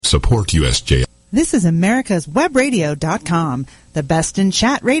Support USJ. This is America'sWebRadio.com, the best in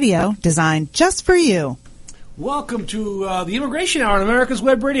chat radio designed just for you. Welcome to the Immigration Hour on America's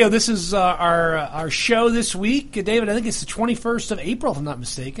Web Radio. This is our show this week. David, I think it's the 21st of April, if I'm not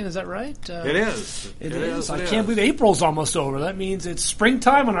mistaken. Is that right? It is. It is. I can't believe April's almost over. That means it's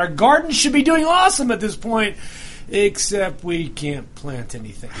springtime, and our gardens should be doing awesome at this point, except we can't plant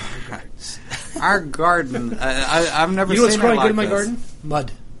anything in our gardens. Our garden, I've never seen it like this. You know what's growing good in my garden?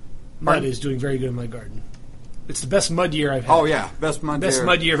 Mud. Mud is doing very good in my garden. It's the best mud year I've had. Oh, yeah. Best mud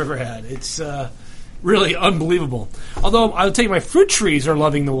year I've ever had. It's really unbelievable. Although, I'll tell you, my fruit trees are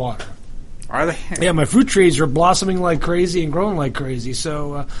loving the water. Are they? Yeah, my fruit trees are blossoming like crazy and growing like crazy.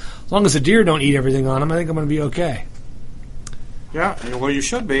 So, as long as the deer don't eat everything on them, I think I'm going to be okay. Yeah, well, you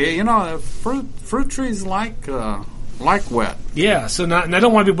should be. You know, fruit trees like wet. Yeah, and I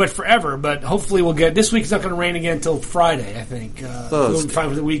don't want to be wet forever, but hopefully we'll get... This week's not going to rain again until Friday, I think. Thursday. Fine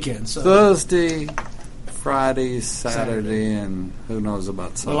for the weekend. So. Thursday, Friday, Saturday, and who knows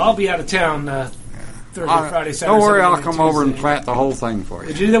about Sunday. Well, I'll be out of town Thursday, Friday, Saturday. Don't worry, Sunday, I'll come over and plant the whole thing for you.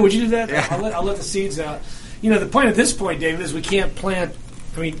 Would you do that? Would you do that? Yeah. I'll let the seeds out. You know, the point at this point, David, is we can't plant...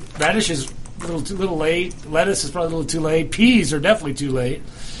 I mean, radish is a little late. Lettuce is probably a little too late. Peas are definitely too late.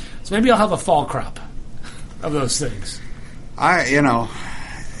 So maybe I'll have a fall crop of those things. I'm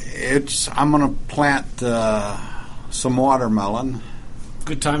going to plant some watermelon.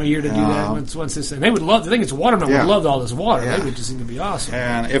 Good time of year to do that. Once this, and they would love. The thing is, watermelon would love all this water. Yeah. They would just seem to be awesome.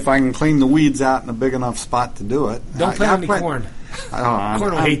 And if I can clean the weeds out in a big enough spot to do it, don't plant any corn. Corn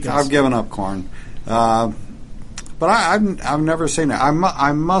will hate this. I've given up corn. But I've never seen it.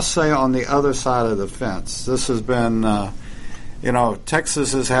 I must say, on the other side of the fence, this has been.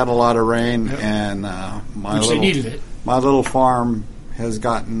 Texas has had a lot of rain, and they needed it. My little farm has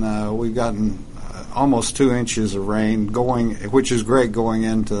gotten. We've gotten almost 2 inches of rain which is great going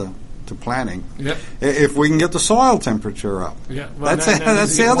into planting. Yep. If we can get the soil temperature up. Yeah. Well,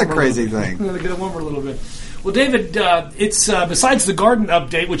 that's the other crazy thing. We're going to get it warmer a little bit. Well, David, it's besides the garden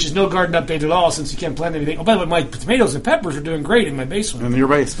update, which is no garden update at all since you can't plant anything. Oh, by the way, my tomatoes and peppers are doing great in my basement. In your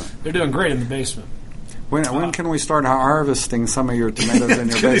basement? They're doing great in the basement. When can we start harvesting some of your tomatoes in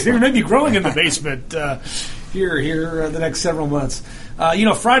your basement? They're going to be growing in the basement here the next several months.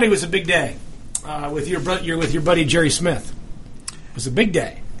 Friday was a big day with your buddy Jerry Smith. It was a big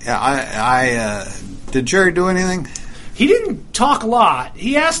day. Yeah, did Jerry do anything? He didn't talk a lot.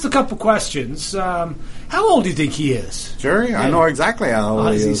 He asked a couple questions. How old do you think he is? Jerry? Yeah. I know exactly how old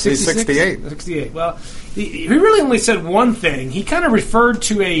he is. He's 68. 68. Well, he really only said one thing. He kind of referred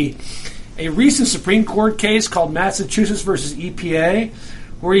to a recent Supreme Court case called Massachusetts versus EPA,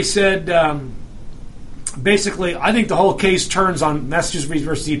 where he said, basically, I think the whole case turns on Massachusetts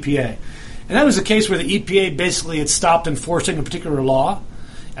versus EPA. And that was a case where the EPA basically had stopped enforcing a particular law,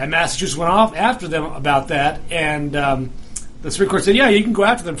 and Massachusetts went off after them about that, and the Supreme Court said, yeah, you can go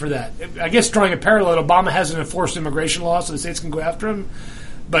after them for that. I guess drawing a parallel, Obama hasn't enforced immigration law, so the states can go after him.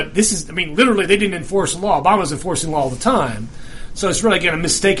 But this is, literally, they didn't enforce the law. Obama's enforcing law all the time. So it's really, again, a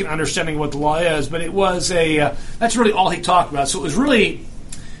mistaken understanding of what the law is. But it was that's really all he talked about. So it was really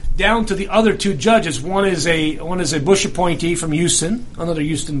down to the other two judges. One is a Bush appointee from Houston, another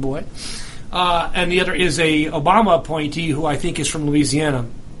Houston boy. And the other is a Obama appointee who I think is from Louisiana.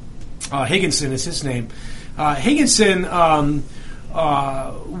 Higginson is his name. Higginson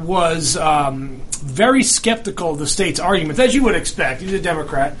was very skeptical of the state's arguments, as you would expect. He's a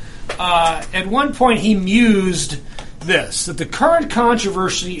Democrat. At one point, he mused this, that the current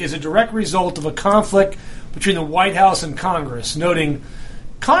controversy is a direct result of a conflict between the White House and Congress, noting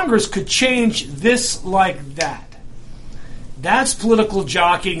Congress could change this like that. That's political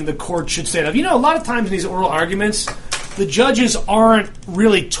jockeying the court should say. Now, a lot of times in these oral arguments, the judges aren't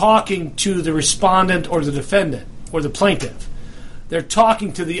really talking to the respondent or the defendant or the plaintiff. They're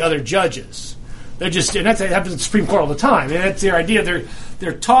talking to the other judges. They're just, and that happens in the Supreme Court all the time. And that's their idea.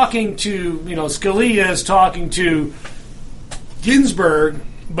 They're talking to, Scalia is talking to Ginsburg,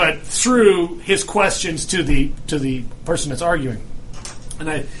 but through his questions to the person that's arguing. And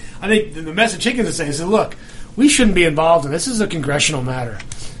I think the message Higgins is saying is, look, we shouldn't be involved in this. This is a congressional matter.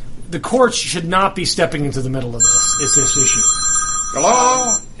 The courts should not be stepping into the middle of this. It's this issue.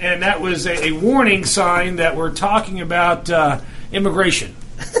 Hello? And that was a warning sign that we're talking about immigration.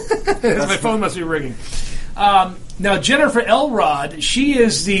 My phone must be ringing. Now, Jennifer Elrod, she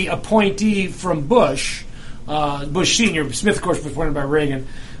is the appointee from Bush Sr. Smith, of course, was appointed by Reagan.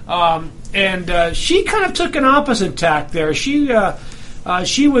 And she kind of took an opposite tack there. She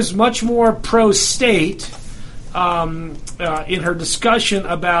was much more pro-state in her discussion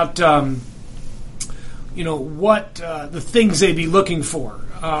about what the things they'd be looking for.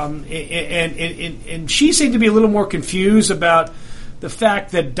 and she seemed to be a little more confused about the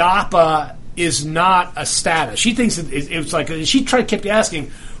fact that DAPA is not a status. She thinks that it was like she kept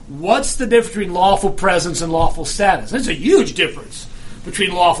asking, "What's the difference between lawful presence and lawful status?" There's a huge difference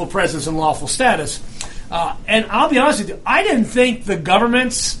between lawful presence and lawful status. And I'll be honest with you, I didn't think the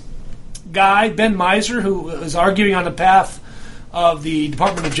government's guy, Ben Miser, who was arguing on the behalf of the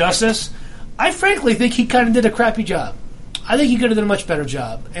Department of Justice, I frankly think he kind of did a crappy job. I think he could have done a much better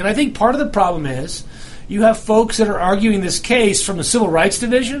job. And I think part of the problem is you have folks that are arguing this case from the Civil Rights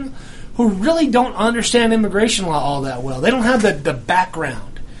Division who really don't understand immigration law all that well. They don't have the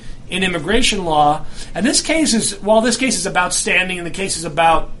background in immigration law. And this case is, while this case is about standing and the case is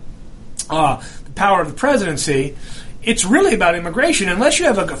about the power of the presidency, it's really about immigration. Unless you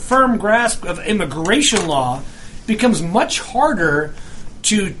have a firm grasp of immigration law, it becomes much harder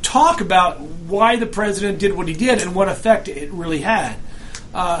to talk about why the president did what he did and what effect it really had.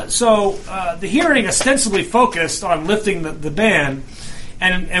 So the hearing ostensibly focused on lifting the ban,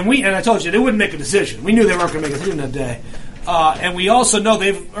 and I told you they wouldn't make a decision. We knew they weren't going to make a decision that day. And we also know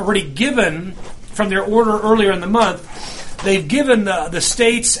they've already given, from their order earlier in the month, they've given the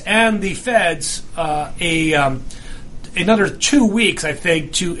states and the feds another 2 weeks, I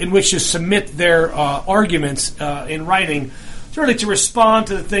think, in which to submit their arguments in writing, really to respond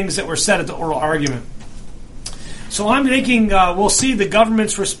to the things that were said at the oral argument. So I'm thinking we'll see the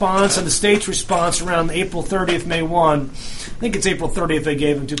government's response and the state's response around April 30th, May 1. I think it's April 30th they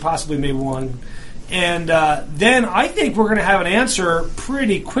gave them to, possibly May 1. And then I think we're going to have an answer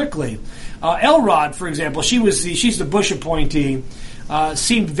pretty quickly. Elrod, for example, she's the Bush appointee,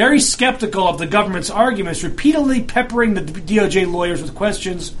 seemed very skeptical of the government's arguments, repeatedly peppering the DOJ lawyers with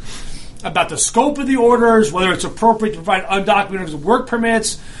questions about the scope of the orders, whether it's appropriate to provide undocumented work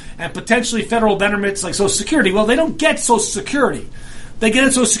permits, and potentially federal benefits like Social Security. Well, they don't get Social Security. They get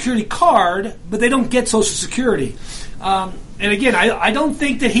a Social Security card, but they don't get Social Security. And again, I don't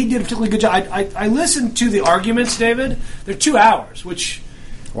think that he did a particularly good job. I listened to the arguments, David. They're 2 hours, which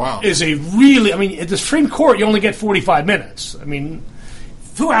is a really, at the Supreme Court, you only get 45 minutes. 2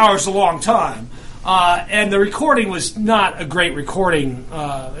 hours is a long time. And the recording was not a great recording.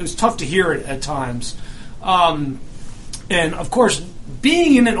 It was tough to hear it at times. And, of course,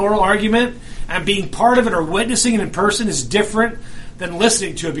 being in an oral argument and being part of it or witnessing it in person is different than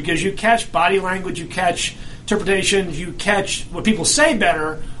listening to it, because you catch body language, you catch interpretations, you catch what people say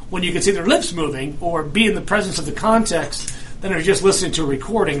better when you can see their lips moving or be in the presence of the context than if you're just listening to a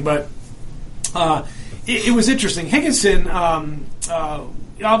recording. But it was interesting. Higginson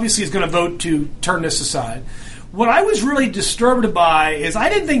obviously is going to vote to turn this aside. What I was really disturbed by is I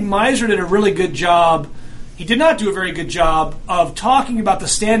didn't think Miser did a really good job. He did not do a very good job of talking about the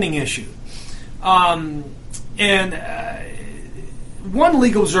standing issue. One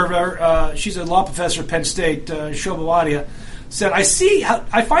legal observer, she's a law professor at Penn State, Shobha Wadia, said, I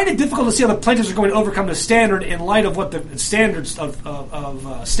find it difficult to see how the plaintiffs are going to overcome the standard in light of what the standards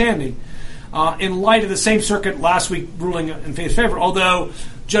of standing, in light of the same circuit last week ruling in his favor. Although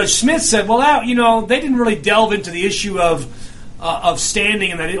Judge Smith said, well, they didn't really delve into the issue of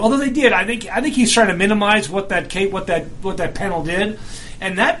standing, and that. Although they did, I think he's trying to minimize what that panel did,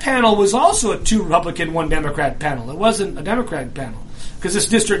 and that panel was also a 2 Republican, 1 Democrat panel. It wasn't a Democrat panel because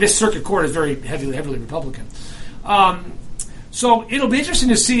this circuit court is very heavily Republican. So it'll be interesting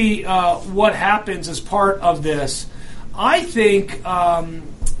to see what happens as part of this. I think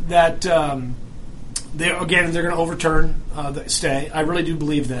that they're going to overturn the stay. I really do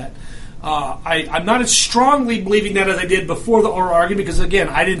believe that. I'm not as strongly believing that as I did before the oral argument, because, again,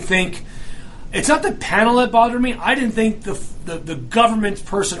 I didn't think – it's not the panel that bothered me. I didn't think the government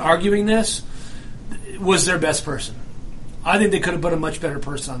person arguing this was their best person. I think they could have put a much better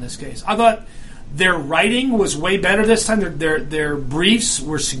person on this case. I thought their writing was way better this time. Their briefs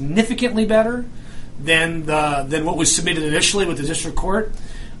were significantly better than what was submitted initially with the district court.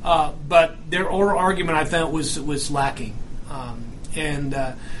 But their oral argument, I felt, was lacking. Again,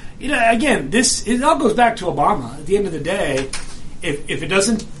 it all goes back to Obama. At the end of the day, if it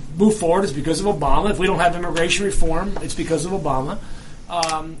doesn't move forward, it's because of Obama. If we don't have immigration reform, it's because of Obama.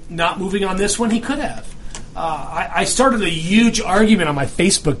 Not moving on this one, he could have. I started a huge argument on my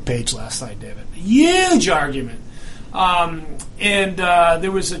Facebook page last night, David. Huge argument. And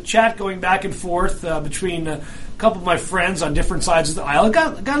there was a chat going back and forth between a couple of my friends on different sides of the aisle. It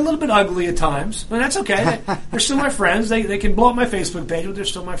got a little bit ugly at times, but that's okay. They're still my friends. They can blow up my Facebook page, but they're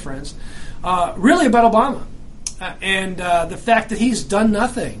still my friends. Really about Obama. And the fact that he's done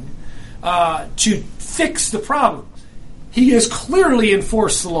nothing to fix the problem. He has clearly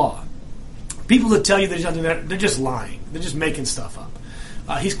enforced the law. People that tell you that he's not doing that, they're just lying. They're just making stuff up.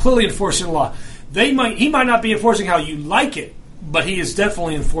 He's clearly enforcing the law. He might not be enforcing how you like it, but he is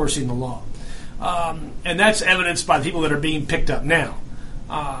definitely enforcing the law. And that's evidenced by the people that are being picked up now.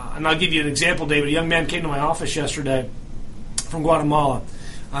 And I'll give you an example, David. A young man came to my office yesterday from Guatemala.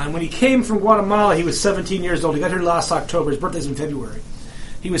 And when he came from Guatemala, he was 17 years old. He got here last October. His birthday's in February.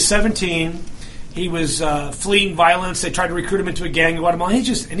 He was 17. He was fleeing violence. They tried to recruit him into a gang in Guatemala.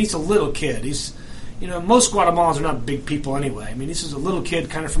 He's a little kid. Most Guatemalans are not big people anyway. I mean, this is a little kid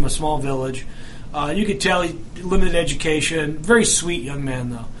kind of from a small village. You could tell he limited education. Very sweet young man,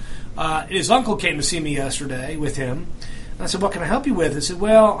 though. His uncle came to see me yesterday with him. And I said, what can I help you with? He said,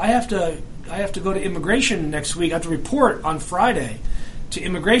 well, I have to go to immigration next week. I have to report on Friday to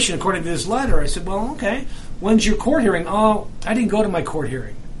immigration according to this letter. I said, well, okay. When's your court hearing? Oh, I didn't go to my court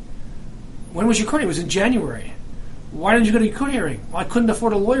hearing. When was your court hearing? It was in January. Why didn't you go to your court hearing? Well, I couldn't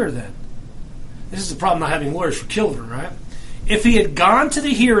afford a lawyer then. This is the problem not having lawyers for children, right? If he had gone to the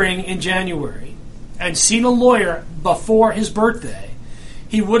hearing in January and seen a lawyer before his birthday,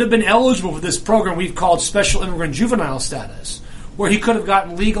 he would have been eligible for this program we've called Special Immigrant Juvenile Status, where he could have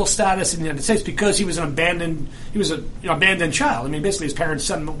gotten legal status in the United States because he was an abandoned child. I mean, basically his parents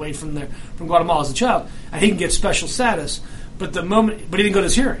sent him away from Guatemala as a child, and he can get special status. But he didn't go to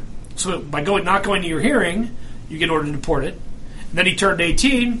his hearing. So by not going to your hearing, you get ordered deported. And then he turned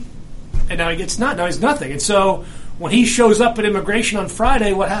 18, and now he gets not. Now he's nothing. And so when he shows up at immigration on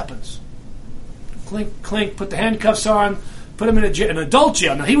Friday, what happens? Clink, clink, put the handcuffs on, put him in an adult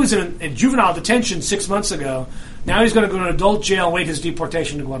jail. Now, he was in juvenile detention 6 months ago. Now he's going to go to an adult jail and wait his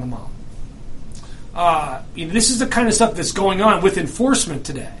deportation to Guatemala. This is the kind of stuff that's going on with enforcement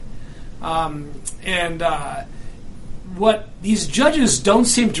today. What these judges don't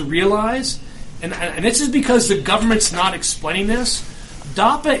seem to realize, and this is because the government's not explaining this,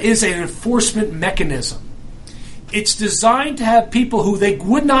 DAPA is an enforcement mechanism. It's designed to have people who they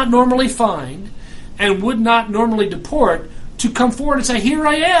would not normally find and would not normally deport to come forward and say, here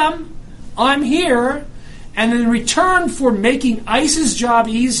I am, I'm here, and in return for making ICE's job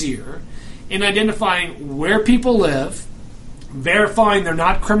easier in identifying where people live, verifying they're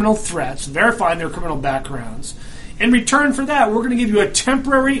not criminal threats, verifying their criminal backgrounds, in return for that, we're going to give you a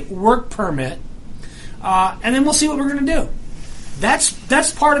temporary work permit, and then we'll see what we're going to do.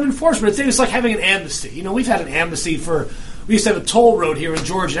 That's part of enforcement. It's like having an amnesty. We've had an amnesty we used to have a toll road here in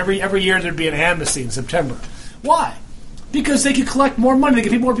Georgia. Every year there'd be an amnesty in September. Why? Because they could collect more money, they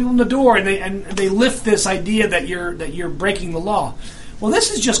get more people in the door, and they lift this idea that you're breaking the law. Well,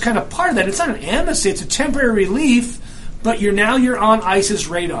 this is just kind of part of that. It's not an amnesty; it's a temporary relief, but you're on ICE's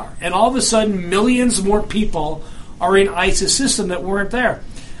radar, and all of a sudden, millions more people are in ICE's system that weren't there.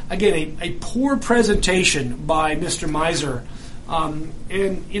 Again, a poor presentation by Mr. Miser, and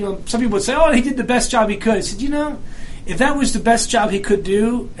some people would say, "Oh, he did the best job he could." I said, if that was the best job he could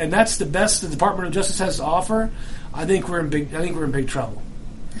do, and that's the best the Department of Justice has to offer, I think we're in big trouble.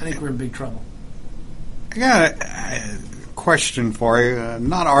 I got a question for you.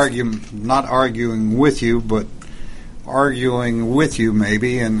 Not arguing with you, but arguing with you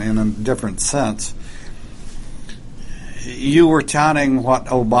maybe in a different sense. You were touting what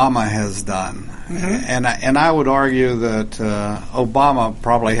Obama has done, and I would argue that Obama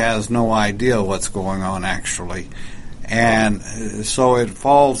probably has no idea what's going on actually. And so it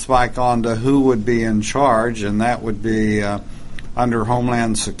falls back onto who would be in charge, and that would be under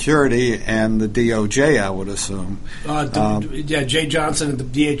Homeland Security and the DOJ, I would assume. Jay Johnson at the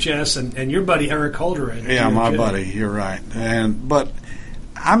DHS and your buddy Eric Holder. Yeah, DOJ. My buddy, you're right. But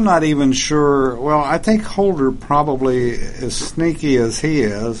I'm not even sure. Well, I think Holder probably, as sneaky as he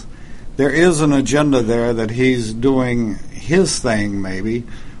is, there is an agenda there that he's doing his thing maybe,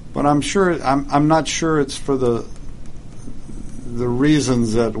 but I'm not sure it's for the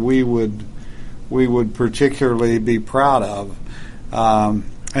reasons that we would particularly be proud of,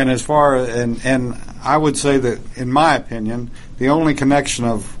 and as far and I would say that in my opinion the only connection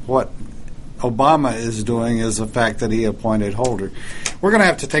of what Obama is doing is the fact that he appointed Holder. We're going to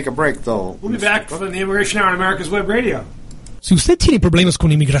have to take a break though. We'll be back for the Immigration Hour on America's Web Radio. Si usted tiene problemas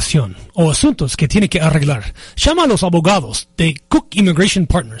con inmigración o asuntos que tiene que arreglar, llama a los abogados de Cook Immigration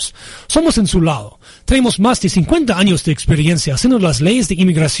Partners. Somos en su lado. Tenemos más de 50 años de experiencia haciendo las leyes de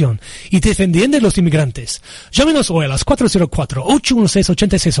inmigración y defendiendo a los inmigrantes. Llámenos hoy a las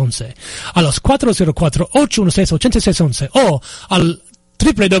 404-816-8611, a los 404-816-8611 o al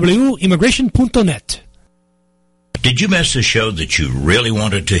www.immigration.net. Did you miss a show that you really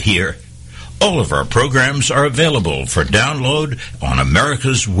wanted to hear? All of our programs are available for download on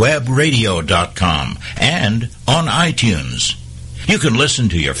americaswebradio.com and on iTunes. You can listen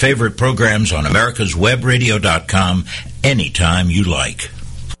to your favorite programs on americaswebradio.com anytime you like.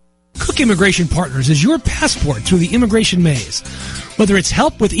 Cook Immigration Partners is your passport through the immigration maze. Whether it's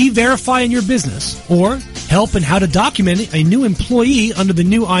help with E-Verify in your business, or help in how to document a new employee under the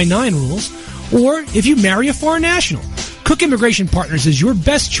new I-9 rules, or if you marry a foreign national, Cook Immigration Partners is your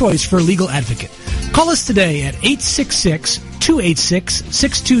best choice for a legal advocate. Call us today at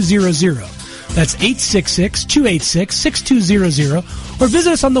 866-286-6200. That's 866-286-6200, or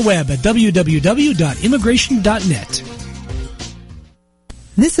visit us on the web at www.immigration.net.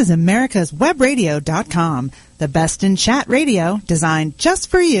 This is America'sWebRadio.com, the best in chat radio designed just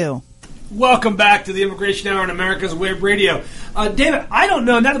for you. Welcome back to the Immigration Hour on America's Web Radio. David, I don't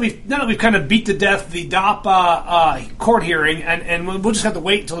know, now that we've kind of beat to death the DAPA court hearing, and we'll just have to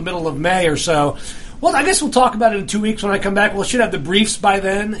wait until the middle of May or so. Well, I guess we'll talk about it in 2 weeks when I come back. We should have the briefs by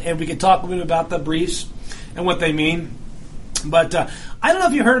then, and we can talk a little bit about the briefs and what they mean. But I don't know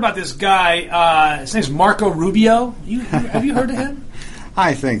if you heard about this guy. His name's Marco Rubio. Have you heard of him?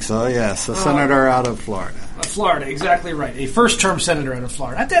 I think so, yes. A senator out of Florida. Florida, exactly right. A first-term senator out of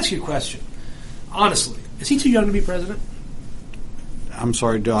Florida. I have to ask you a question. Honestly, is he too young to be president? I'm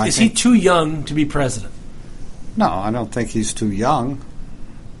sorry, Is he too young to be president? No, I don't think he's too young.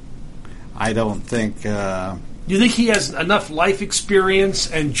 I don't think... Do you think he has enough life experience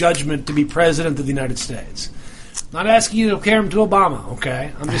and judgment to be president of the United States? Not asking you to compare him to Obama,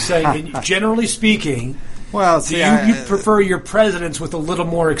 okay? I'm just saying, generally speaking... Well, see, you prefer your presidents with a little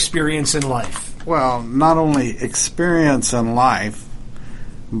more experience in life? Well, not only experience in life,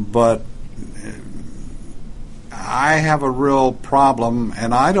 but I have a real problem,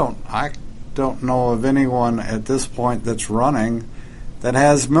 and I don't know of anyone at this point that's running that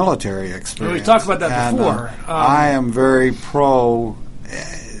has military experience. We talked about that before. I am very pro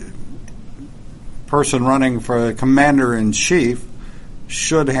person running for commander-in-chief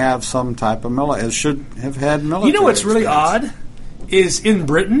should have some type of should have had military. You know what's really experience. odd is in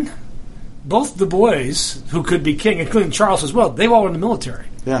Britain, both the boys who could be king, including Charles as well, they all were in the military.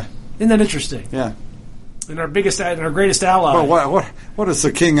 Yeah, isn't that interesting? Yeah. And our biggest and our greatest ally. Well, what does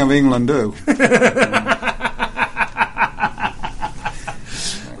the King of England do? But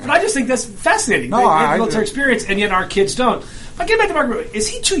I just think that's fascinating. No, they have military experience, and yet our kids don't. I can't make the argument. Is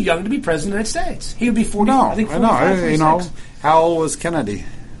he too young to be president of the United States? He would be 40. No, I think 45, 46. How old was Kennedy?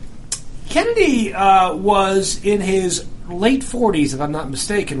 Kennedy was in his late 40s, if I'm not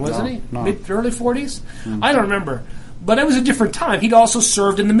mistaken, wasn't he? No. Early 40s? Mm-hmm. I don't remember. But it was a different time. He'd also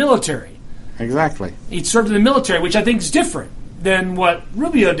served in the military. Exactly. He'd served in the military, which I think is different than what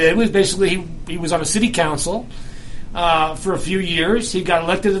Rubio did. Was basically he was on a city council for a few years. He got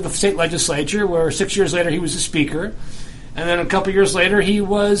elected to the state legislature, where 6 years later he was the speaker. And then a couple years later he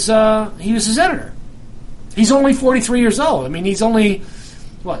was a senator. He's only 43 years old. I mean, he's only,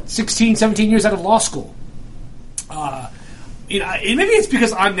 16, 17 years out of law school. Maybe it's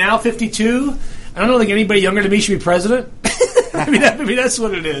because I'm now 52. I don't think anybody younger than me should be president. maybe that's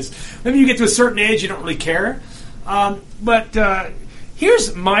what it is. Maybe you get to a certain age, you don't really care. But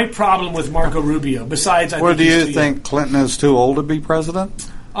here's my problem with Marco Rubio, besides... do you think Clinton is too old to be president?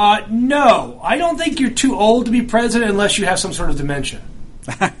 No. I don't think you're too old to be president unless you have some sort of dementia.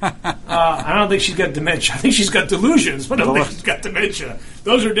 I don't think she's got dementia. I think she's got delusions, but I don't think she's got dementia.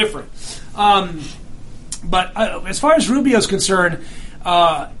 Those are different. But as far as Rubio's concerned,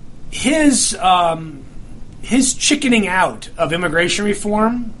 his chickening out of immigration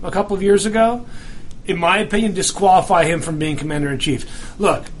reform a couple of years ago, in my opinion, disqualify him from being commander-in-chief.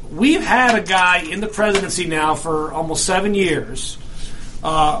 Look, we've had a guy in the presidency now for almost 7 years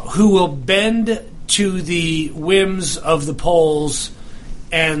who will bend to the whims of the polls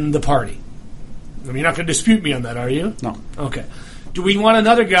and the party. I mean, you're not going to dispute me on that, are you? No. Okay. Do we want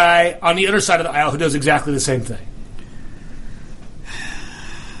another guy on the other side of the aisle who does exactly the same thing?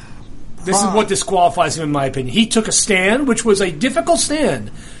 This is what disqualifies him, in my opinion. He took a stand, which was a difficult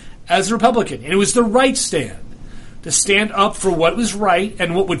stand as a Republican, and it was the right stand, to stand up for what was right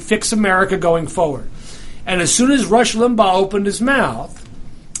and what would fix America going forward. And as soon as Rush Limbaugh opened his mouth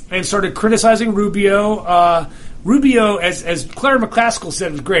and started criticizing Rubio, Rubio, as Claire McCaskill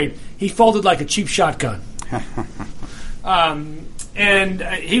said, was great. He folded like a cheap shotgun. And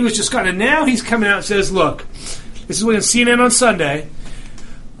he was just kind of, now he's coming out and says, look, this is what on CNN on Sunday,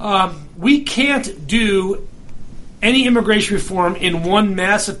 we can't do any immigration reform in one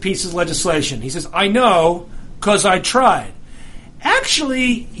massive piece of legislation. He says, I know, because I tried.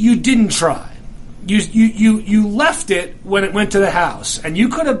 Actually, you didn't try. You left it when it went to the House, and you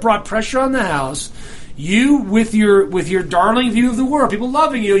could have brought pressure on the House. You, with your darling view of the world, people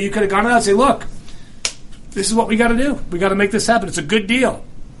loving you, you could have gone out and say, look, this is what we got to do. We got to make this happen. It's a good deal.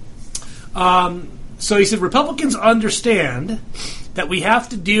 So he said, Republicans understand that we have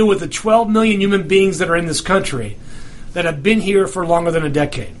to deal with the 12 million human beings that are in this country that have been here for longer than a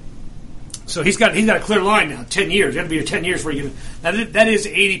decade. So he's got a clear line now, 10 years. You have to be here 10 years before you get. That is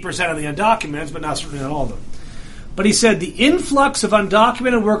 80% of the undocumented, but not certainly not all of them. But he said the influx of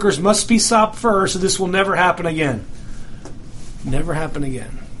undocumented workers must be stopped first, so this will never happen again. Never happen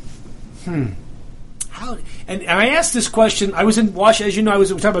again. How? And I asked this question. I was in Washington, as you know. We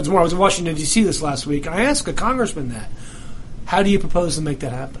talked about this more. I was in Washington D.C. this last week, and I asked a congressman that. How do you propose to make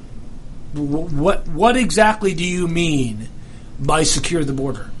that happen? What exactly do you mean by secure the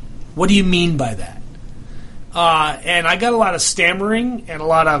border? What do you mean by that? And I got a lot of stammering and a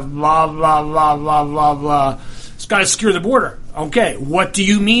lot of blah, blah, blah, blah, blah, blah. It's got to secure the border. Okay, what do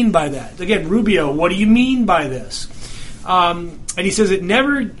you mean by that? Again, Rubio, what do you mean by this? And he says it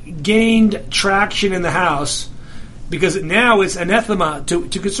never gained traction in the House because it now is anathema to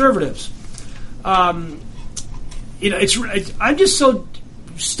conservatives. I'm just so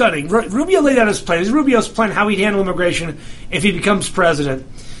stunning. Rubio laid out his plan. This is Rubio's plan how he'd handle immigration if he becomes president,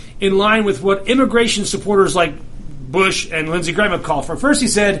 in line with what immigration supporters like Bush and Lindsey Graham have called for. First, he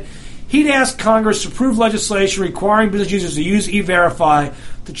said he'd ask Congress to approve legislation requiring business users to use E-Verify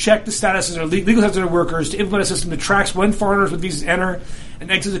to check the status of their legal status of their workers, to implement a system that tracks when foreigners with visas enter and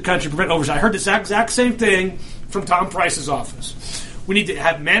exit the country, prevent oversight. I heard this exact same thing from Tom Price's office. We need to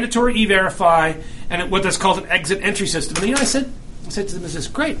have mandatory E-Verify and what that's called an exit entry system. And I said to them, this is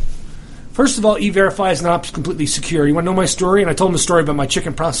great. First of all, E-Verify is not completely secure. You want to know my story? And I told him a story about my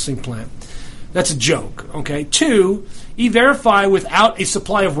chicken processing plant. That's a joke, okay? 2, E-Verify without a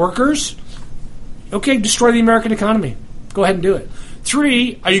supply of workers, okay, destroy the American economy. Go ahead and do it.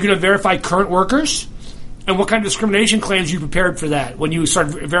 3, are you going to verify current workers? And what kind of discrimination claims you prepared for that when you start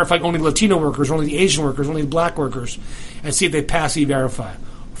verifying only Latino workers, only the Asian workers, only the black workers, and see if they pass E-Verify?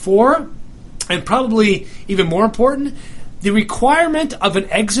 4, and probably even more important, the requirement of an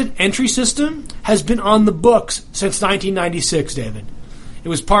exit entry system has been on the books since 1996, David. It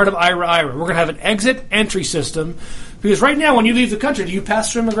was part of IRA. We're going to have an exit entry system because right now when you leave the country, do you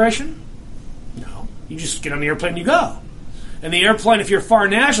pass through immigration? No. You just get on the airplane and you go. And the airplane, if you're a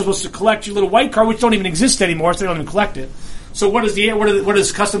foreign national, is supposed to collect your little white card, which don't even exist anymore, so they don't even collect it. So what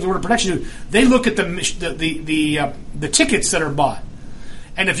does Customs and Border Protection do? They look at the tickets that are bought.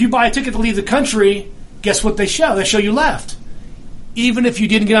 And if you buy a ticket to leave the country, guess what they show? They show you left. Even if you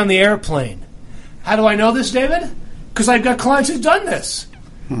didn't get on the airplane. How do I know this, David? Because I've got clients who've done this.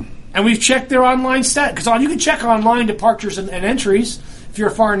 And we've checked their online stat. Because you can check online departures and entries if you're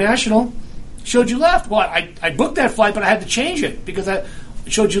a foreign national. Showed you left. Well, I booked that flight, but I had to change it because it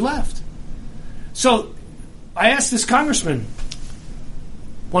showed you left. So I asked this congressman,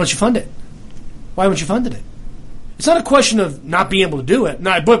 why don't you fund it? Why haven't you funded it? It's not a question of not being able to do it.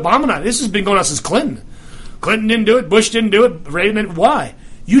 No, Obama, this has been going on since Clinton. Clinton didn't do it. Bush didn't do it. Reagan didn't. Why?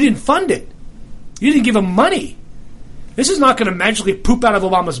 You didn't fund it. You didn't give him money. This is not going to magically poop out of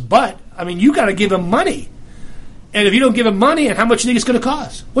Obama's butt. I mean, you got to give him money. And if you don't give him money, and how much do you think it's going to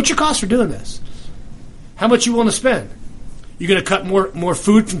cost? What's your cost for doing this? How much you want to spend? You're going to cut more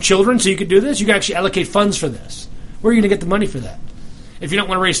food from children so you can do this? You can actually allocate funds for this. Where are you going to get the money for that? If you don't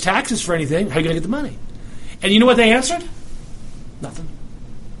want to raise taxes for anything, how are you going to get the money? And you know what they answered? Nothing.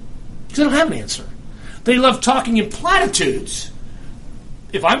 Because they don't have an answer. They love talking in platitudes.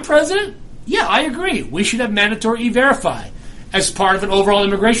 If I'm president, yeah, I agree. We should have mandatory E-Verify as part of an overall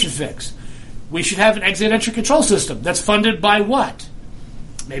immigration fix. We should have an exit entry control system that's funded by what?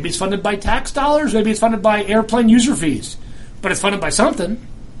 Maybe it's funded by tax dollars. Maybe it's funded by airplane user fees. But it's funded by something.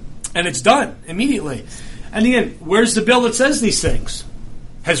 And it's done immediately. And again, where's the bill that says these things?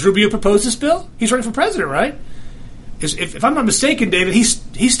 Has Rubio proposed this bill? He's running for president, right? If I'm not mistaken, David,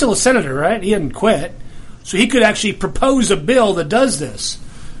 he's still a senator, right? He hadn't quit. So he could actually propose a bill that does this.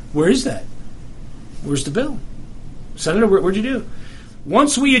 Where is that? Where's the bill? Senator, what'd you do?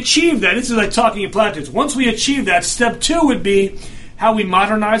 Once we achieve that, this is like talking in platitudes. Once we achieve that, step 2 would be how we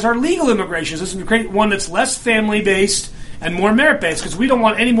modernize our legal immigration system to create one that's less family-based and more merit-based, because we don't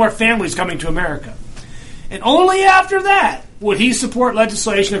want any more families coming to America. And only after that would he support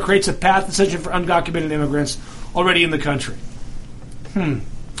legislation that creates a path decision for undocumented immigrants already in the country.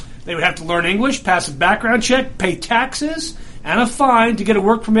 They would have to learn English, pass a background check, pay taxes, and a fine to get a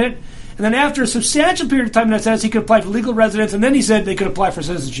work permit. And then after a substantial period of time in that sense, he could apply for legal residence, and then he said they could apply for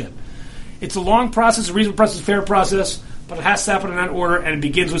citizenship. It's a long process, a reasonable process, a fair process, but it has to happen in that order, and it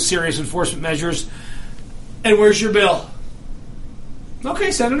begins with serious enforcement measures. And where's your bill?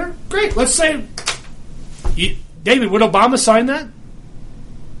 Okay, Senator, great. Let's say, David, would Obama sign that?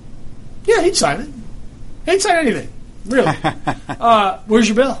 Yeah, he'd sign it. He'd sign anything, really. Where's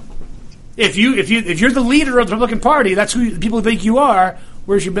your bill? If you're the leader of the Republican Party, that's who people think you are.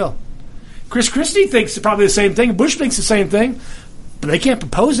 Where's your bill? Chris Christie thinks probably the same thing. Bush thinks the same thing, but they can't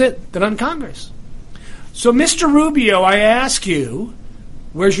propose it. They're not in Congress. So, Mr. Rubio, I ask you,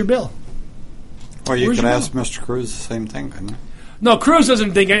 where's your bill? Well, you could ask Mr. Cruz the same thing, couldn't you? No, Cruz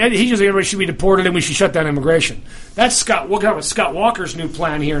doesn't think. He just thinks everybody should be deported and we should shut down immigration. That's Scott. We'll talk about Scott Walker's new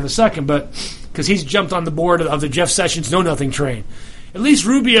plan here in a second, but because he's jumped on the board of the Jeff Sessions Know Nothing train. At least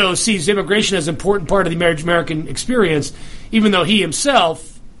Rubio sees immigration as an important part of the American experience, even though he himself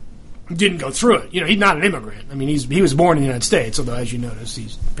didn't go through it. He's not an immigrant. I mean, he was born in the United States, although, as you notice,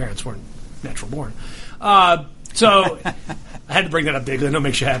 his parents weren't natural born. So I had to bring that up, Dave, because I know it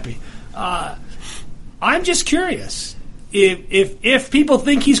makes you happy. I'm just curious. If people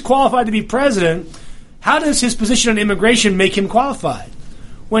think he's qualified to be president, how does his position on immigration make him qualified?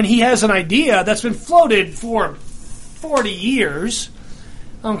 When he has an idea that's been floated for 40 years,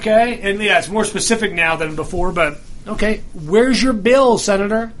 okay? And, yeah, it's more specific now than before, but, okay, where's your bill,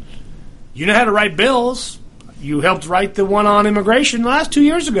 Senator? You know how to write bills. You helped write the one on immigration 2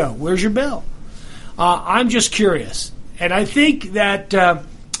 years ago. Where's your bill? I'm just curious. And I think that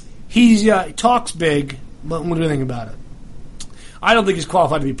he talks big, but what do you think about it? I don't think he's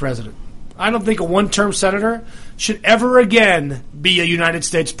qualified to be president. I don't think a one-term senator should ever again be a United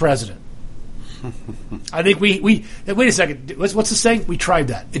States president. I think we wait a second. What's the saying? We tried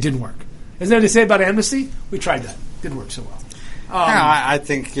that. It didn't work. Isn't that what they say about amnesty? We tried that. It didn't work so well. I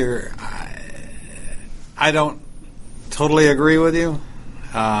think I don't totally agree with you.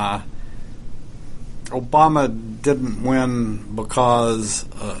 Obama didn't win because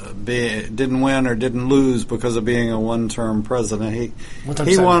didn't win or didn't lose because of being a one-term president. He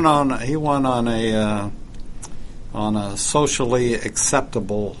won on a socially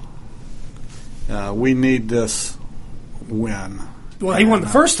acceptable. We need this win. Well, he won the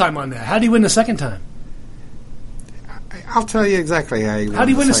first time on that. How did he win the second time? I'll tell you exactly how he won. How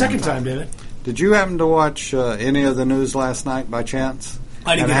did he win the second time, David? Did you happen to watch any of the news last night by chance?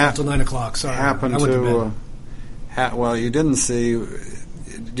 I didn't get up until 9 o'clock. Sorry. Happened to well, you didn't see.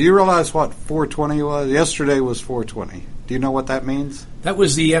 Do you realize what 420 was? Yesterday was 420. Do you know what that means? That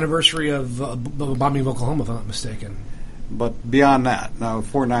was the anniversary of bombing of Oklahoma, if I'm not mistaken. But beyond that, no,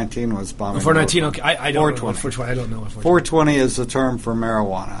 419 was bombing. 419, okay. I don't know what 420. I don't know what 420 is the term for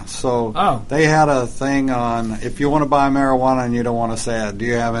marijuana. So they had a thing on if you want to buy marijuana and you don't want to say it, do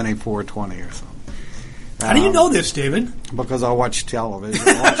you have any 420 or something? How do you know this, David? Because I watched television.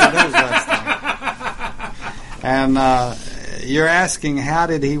 I watched the news last night. And you're asking, how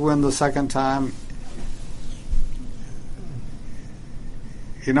did he win the second time?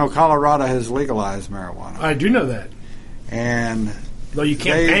 You know, Colorado has legalized marijuana. I do know that. And though you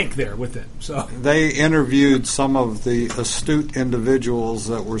can't bank there with it. So they interviewed some of the astute individuals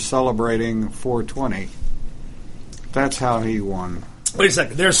that were celebrating 420. That's how he won. Wait a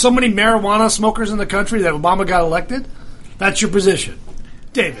second. There's so many marijuana smokers in the country that Obama got elected? That's your position?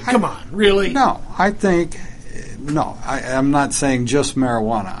 David, come on. Really? No. I'm not saying just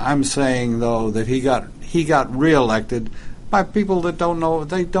marijuana. I'm saying, though, that he got reelected by people that don't know.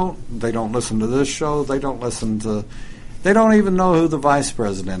 They don't listen to this show. They don't even know who the vice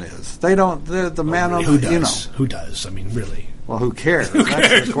president is. They don't. They're the man on the. Who does? I mean, really. Well, who cares? Who That's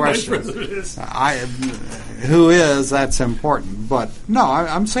cares the question. Who is? That's important. But no,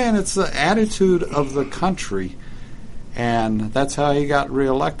 I'm saying it's the attitude of the country, and that's how he got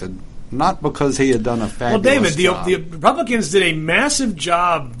reelected. Not because he had done a fabulous job. The Republicans did a massive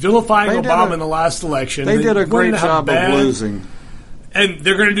job vilifying Obama in the last election. They did a great job of losing, and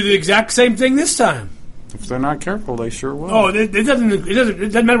they're going to do the exact same thing this time. If they're not careful, they sure will. Oh, it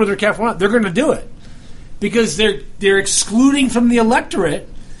doesn't matter whether they're careful or not. They're going to do it because they're excluding from the electorate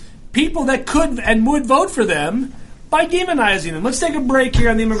people that could and would vote for them by demonizing them. Let's take a break here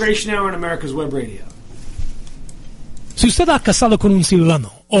on the Immigration Hour on America's Web Radio. Si usted ha casado con un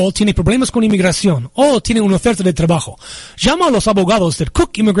ciudadano, o tiene problemas con inmigración, o tiene una oferta de trabajo, llama a los abogados del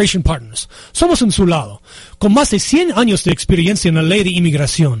Cook Immigration Partners. Somos en su lado. Con más de 100 años de experiencia en la ley de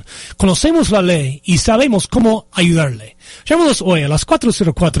inmigración, conocemos la ley y sabemos cómo ayudarle. Llámanos hoy a las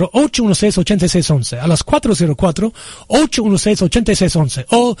 404-816-8611, a las 404-816-8611,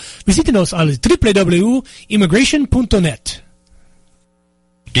 o visítenos al www.immigration.net.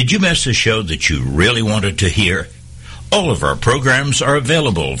 Did you miss a show that you really wanted to hear? All of our programs are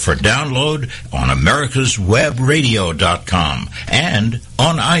available for download on americaswebradio.com and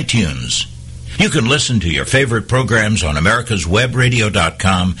on iTunes. You can listen to your favorite programs on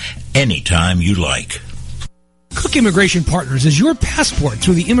americaswebradio.com anytime you like. Cook Immigration Partners is your passport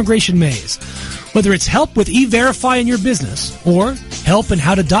through the immigration maze. Whether it's help with E-Verify in your business or help in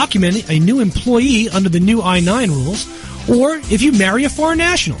how to document a new employee under the new I-9 rules, or if you marry a foreign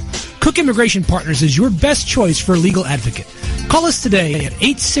national. Cook Immigration Partners is your best choice for a legal advocate. Call us today at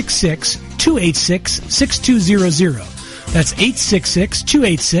 866-286-6200. That's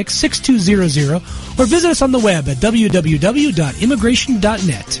 866-286-6200, or visit us on the web at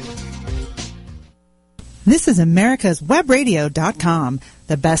www.immigration.net. This is America'sWebRadio.com,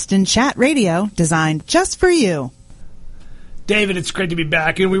 the best in chat radio designed just for you. David, it's great to be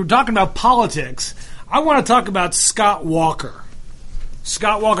back. And we were talking about politics. I want to talk about Scott Walker.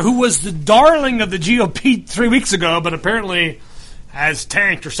 Scott Walker, who was the darling of the GOP 3 weeks ago, but apparently has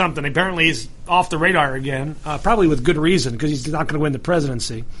tanked or something. Apparently he's off the radar again, probably with good reason, because he's not going to win the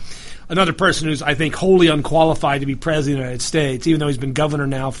presidency. Another person who's, I think, wholly unqualified to be president of the United States, even though he's been governor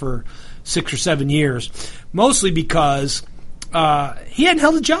now for 6 or 7 years, mostly because he hadn't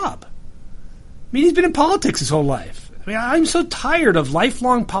held a job. I mean, he's been in politics his whole life. I mean, I'm so tired of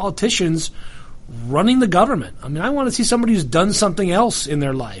lifelong politicians running the government. I mean, I want to see somebody who's done something else in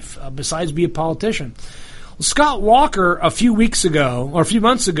their life besides be a politician. Well, Scott Walker, a few months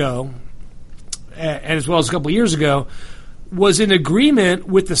ago, and as well as a couple of years ago, was in agreement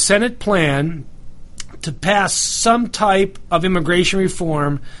with the Senate plan to pass some type of immigration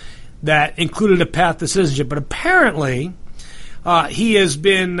reform that included a path to citizenship. But apparently, he has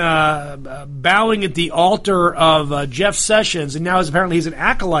been bowing at the altar of Jeff Sessions, and now apparently he's an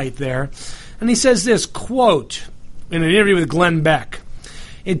acolyte there. And he says this, quote, in an interview with Glenn Beck,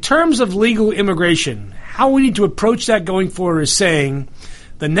 in terms of legal immigration, how we need to approach that going forward is saying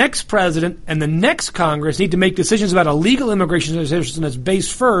the next president and the next Congress need to make decisions about a legal immigration system that's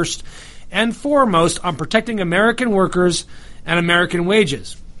based first and foremost on protecting American workers and American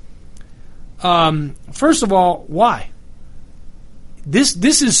wages. First of all, why?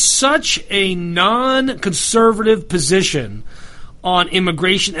 This is such a non-conservative position on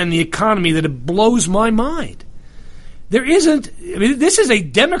immigration and the economy that it blows my mind. This is a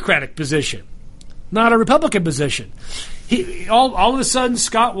Democratic position, not a Republican position. All of a sudden,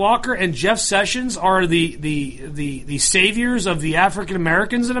 Scott Walker and Jeff Sessions are the saviors of the African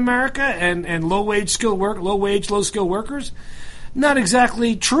Americans in America and low skilled workers. Not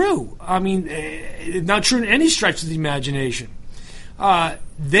exactly true. I mean, not true in any stretch of the imagination.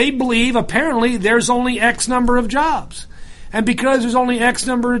 They believe apparently there's only X number of jobs. And because there's only X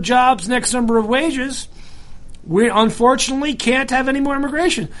number of jobs and X number of wages, we unfortunately can't have any more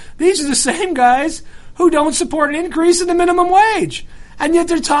immigration. These are the same guys who don't support an increase in the minimum wage. And yet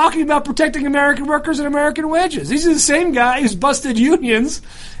they're talking about protecting American workers and American wages. These are the same guy who's busted unions,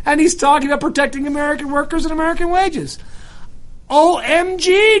 and he's talking about protecting American workers and American wages.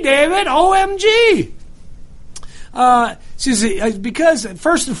 OMG, David, OMG. Because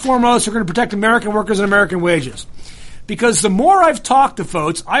first and foremost, we're going to protect American workers and American wages. Because the more I've talked to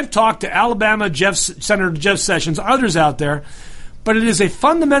folks, I've talked to Alabama Senator Jeff Sessions, others out there, but it is a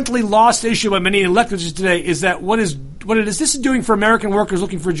fundamentally lost issue by many electors today, is that what this is doing for American workers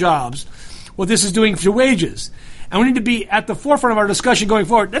looking for jobs, what this is doing for wages. And we need to be at the forefront of our discussion going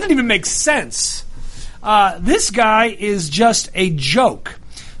forward. That doesn't even make sense. This guy is just a joke,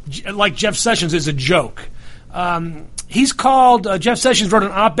 like Jeff Sessions is a joke. Jeff Sessions wrote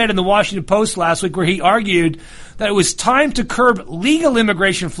an op-ed in the Washington Post last week where he argued that it was time to curb legal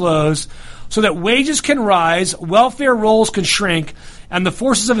immigration flows so that wages can rise, welfare rolls can shrink, and the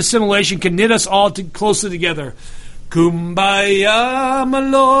forces of assimilation can knit us all closer together. Kumbaya, my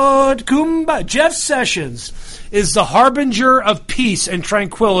lord, kumbaya. Jeff Sessions is the harbinger of peace and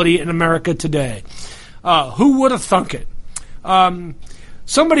tranquility in America today. Who would have thunk it?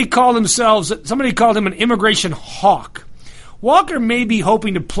 Somebody called him an immigration hawk. Walker may be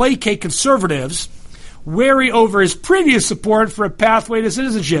hoping to placate conservatives, wary over his previous support for a pathway to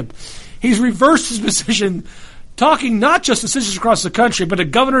citizenship. He's reversed his position, talking not just to citizens across the country, but to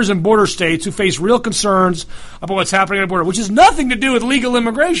governors and border states who face real concerns about what's happening at the border, which has nothing to do with legal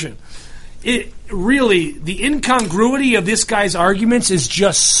immigration. It really, the incongruity of this guy's arguments is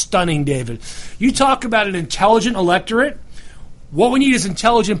just stunning, David. You talk about an intelligent electorate. What we need is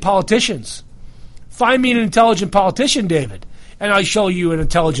intelligent politicians. Find me an intelligent politician, David, and I'll show you an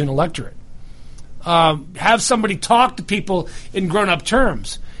intelligent electorate. Have somebody talk to people in grown-up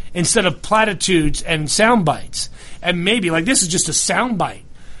terms instead of platitudes and sound bites. And maybe, like, this is just a sound bite.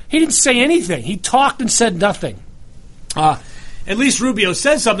 He didn't say anything. He talked and said nothing. At least Rubio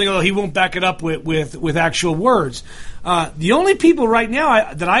says something, although he won't back it up with actual words. The only people right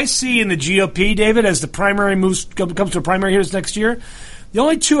now that I see in the GOP, David, as the primary comes to a primary here this next year, the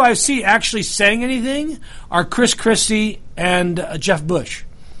only two I see actually saying anything are Chris Christie and Jeff Bush.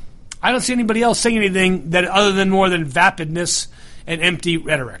 I don't see anybody else saying anything that other than more than vapidness and empty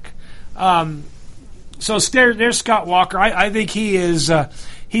rhetoric. So there's Scott Walker. I think he is.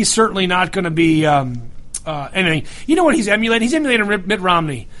 He's certainly not going to be anything. You know what he's emulating? He's emulating Mitt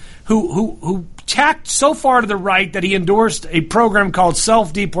Romney, who tacked so far to the right that he endorsed a program called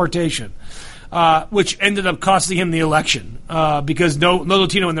self-deportation, which ended up costing him the election because no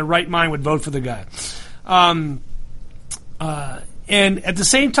Latino in their right mind would vote for the guy. And at the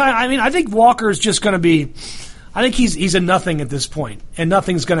same time, I mean, I think Walker is just going to be. I think he's a nothing at this point, and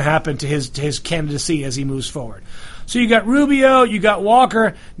nothing's going to happen to his candidacy as he moves forward. So you got Rubio, you got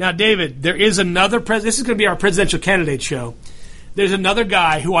Walker. Now, David, there is another president. This is going to be our presidential candidate show. There's another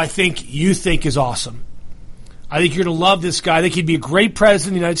guy who I think you think is awesome. I think you're going to love this guy. I think he'd be a great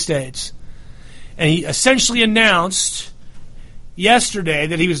president of the United States. And he essentially announced yesterday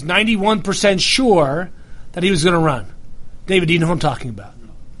that he was 91% sure that he was going to run. David, do you know who I'm talking about?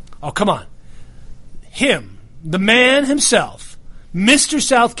 Oh, come on. Him, the man himself, Mr.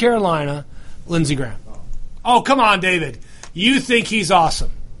 South Carolina, Lindsey Graham. Oh, come on, David. You think he's awesome.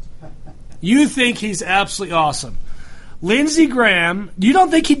 You think he's absolutely awesome. Lindsey Graham, you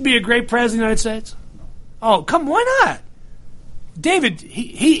don't think he'd be a great president of the United States? Oh, why not? David,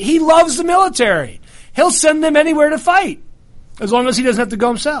 he loves the military. He'll send them anywhere to fight, as long as he doesn't have to go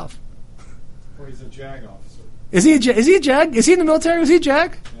himself. Well, he's a JAG officer. Is he a JAG? Is he in the military? Was he a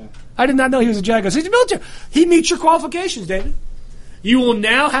JAG? Yeah. I did not know he was a JAG. He's in the military. He meets your qualifications, David. You will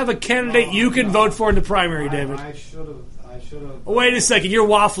now have a candidate you can vote for in the primary, David. I should have. Wait a second. You're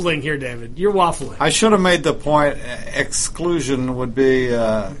waffling here, David. You're waffling. I should have made the point. Exclusion would be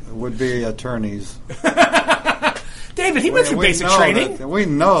attorneys. David, he went through basic training. We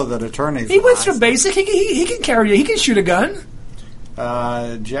know that attorneys. He went through basic. He can carry. He can shoot a gun.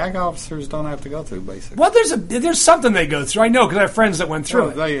 JAG officers don't have to go through basic. Well, there's something they go through. I know because I have friends that went through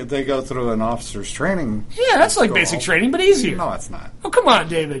it. They go through an officer's training. Yeah, that's like basic training, but easier. No, it's not. Oh, come on,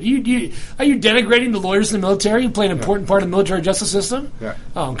 David. Are you denigrating the lawyers in the military? You play an important part of the military justice system? Yeah.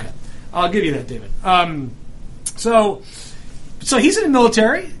 Oh, okay. I'll give you that, David. So he's in the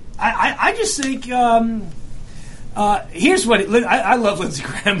military. I just think here's what I love Lindsey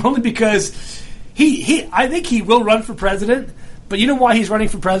Graham only because I think he will run for president. But you know why he's running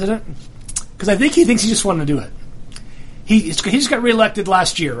for president? Because I think he thinks he just wanted to do it. He just got reelected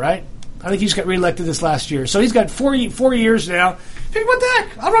last year, right? I think he just got reelected this last year. So he's got 4 years now. Hey, what the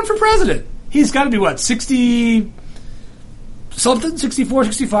heck? I'll run for president. He's got to be, 60-something? 64,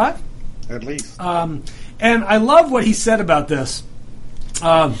 65? At least. And I love what he said about this.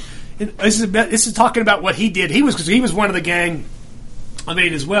 This is talking about what he did. Because he was one of the gang of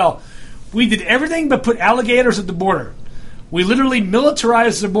 8 as well. We did everything but put alligators at the border. We literally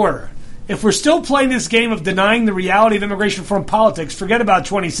militarized the border. If we're still playing this game of denying the reality of immigration reform politics, forget about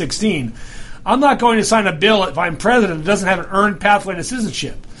 2016. I'm not going to sign a bill if I'm president that doesn't have an earned pathway to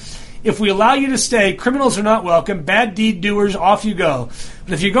citizenship. If we allow you to stay, criminals are not welcome, bad deed doers, off you go.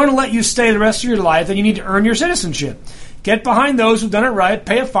 But if you're going to let you stay the rest of your life, then you need to earn your citizenship. Get behind those who've done it right,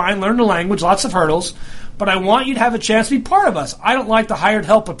 pay a fine, learn the language, lots of hurdles. But I want you to have a chance to be part of us. I don't like the hired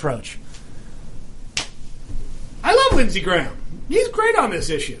help approach. I love Lindsey Graham. He's great on this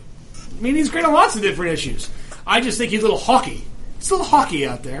issue. I mean, he's great on lots of different issues. I just think he's a little hawky. He's a little hawky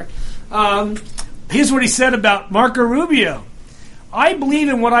out there. Here's what he said about Marco Rubio. I believe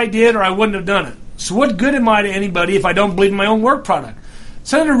in what I did or I wouldn't have done it. So what good am I to anybody if I don't believe in my own work product?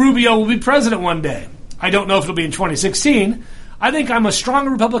 Senator Rubio will be president one day. I don't know if it'll be in 2016. I think I'm a stronger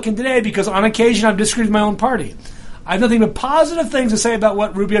Republican today because on occasion I've disagreed with my own party. I have nothing but positive things to say about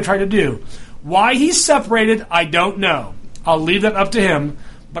what Rubio tried to do. Why he's separated, I don't know. I'll leave that up to him,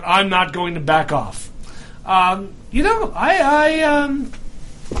 but I'm not going to back off. I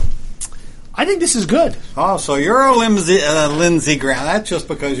think this is good. Oh, so you're a Lindsey Graham. That's just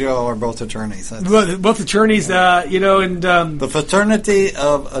because you all are both attorneys. Both attorneys, and... the fraternity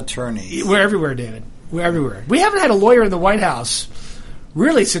of attorneys. We're everywhere, David. We're everywhere. We haven't had a lawyer in the White House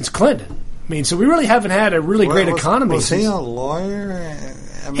really since Clinton. I mean, so we really haven't had a really great economy. Was he a lawyer?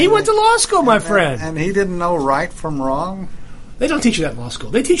 He went to law school, my friend. And he didn't know right from wrong? They don't teach you that in law school.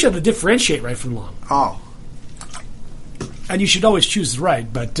 They teach you how to differentiate right from wrong. Oh. And you should always choose the right,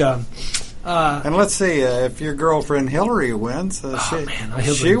 but... and let's see, if your girlfriend Hillary wins, she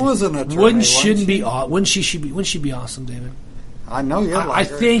was an attorney. Wouldn't she be awesome, David? I know you'd like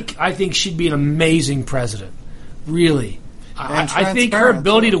her. I think she'd be an amazing president. Really. I think her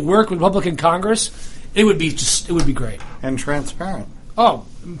ability to work with Republican Congress, it would be great. And transparent. Oh,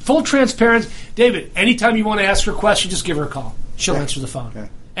 full transparency. David, anytime you want to ask her a question, just give her a call. She'll answer the phone. Yeah.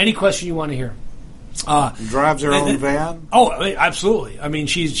 Any question you want to hear. Drives her own van? Oh, absolutely. I mean,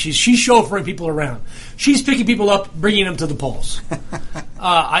 she's chauffeuring people around. She's picking people up, bringing them to the polls.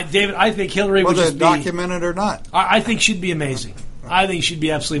 David, I think Hillary would just be... Whether documented or not. I think she'd be amazing. I think she'd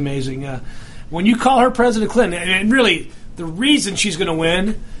be absolutely amazing. When you call her President Clinton, and really, the reason she's going to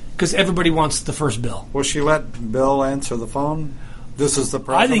win, because everybody wants the first bill. Will she let Bill answer the phone? This is the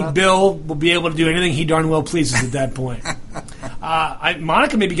president? I think Bill will be able to do anything he darn well pleases at that point.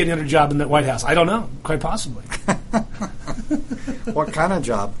 Monica may be getting another job in the White House. I don't know. Quite possibly. What kind of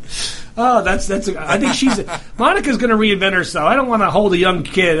job? Oh, I think Monica's going to reinvent herself. I don't want to hold a young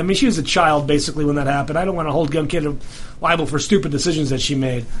kid. I mean, she was a child, basically, when that happened. I don't want to hold a young kid liable for stupid decisions that she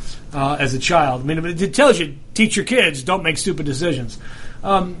made as a child. I mean, it tells you, teach your kids, don't make stupid decisions.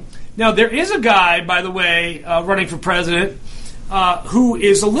 Now, there is a guy, by the way, running for president who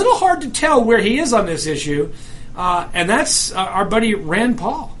is a little hard to tell where he is on this issue, and that's our buddy Rand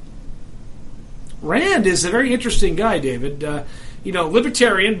Paul. Rand is a very interesting guy, David.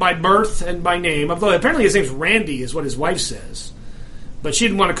 Libertarian by birth and by name, although apparently his name's Randy is what his wife says. But she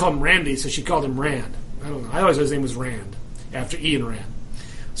didn't want to call him Randy, so she called him Rand. I don't know. I always thought his name was Rand, after Ian Rand.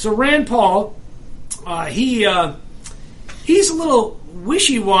 So Rand Paul, he's a little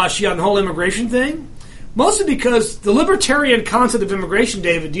wishy-washy on the whole immigration thing. Mostly because the libertarian concept of immigration,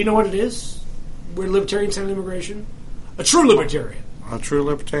 David, do you know what it is? Where libertarians stand on immigration? A true libertarian. A true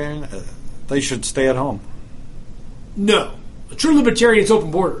libertarian? They should stay at home. No. A true libertarian is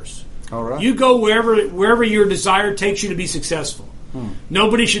open borders. All right. You go wherever your desire takes you to be successful.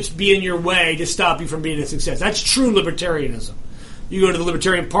 Nobody should be in your way to stop you from being a success. That's true libertarianism. You go to the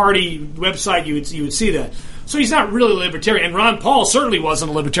Libertarian Party website, you would see that. So he's not really a libertarian, and Ron Paul certainly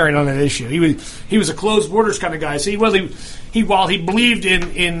wasn't a libertarian on that issue. He was a closed borders kind of guy. So while he believed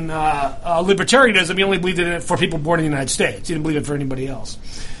in libertarianism, he only believed in it for people born in the United States. He didn't believe it for anybody else.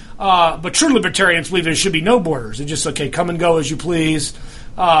 But true libertarians believe there should be no borders. It's just come and go as you please,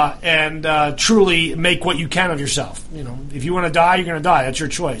 and truly make what you can of yourself. If you want to die, you're going to die. That's your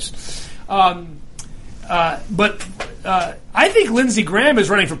choice. But I think Lindsey Graham is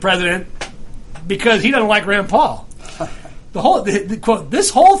running for president because he doesn't like Rand Paul. Quote,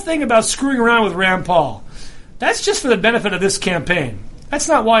 this whole thing about screwing around with Rand Paul, that's just for the benefit of this campaign. That's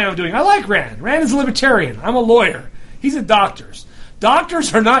not why I'm doing it. I like Rand. Rand is a libertarian. I'm a lawyer. He's a doctor's.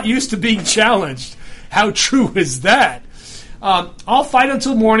 Doctors are not used to being challenged. How true is that? I'll fight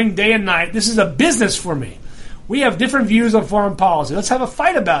until morning, day and night. This is a business for me. We have different views on foreign policy. Let's have a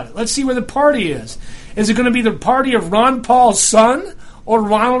fight about it. Let's see where the party is. Is it going to be the party of Ron Paul's son or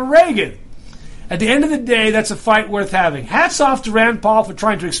Ronald Reagan? At the end of the day, that's a fight worth having. Hats off to Rand Paul for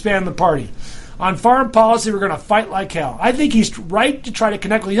trying to expand the party. On foreign policy, we're going to fight like hell. I think he's right to try to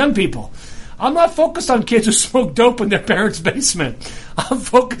connect with young people. I'm not focused on kids who smoke dope in their parents' basement. I'm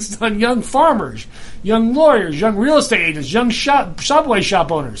focused on young farmers, young lawyers, young real estate agents, young subway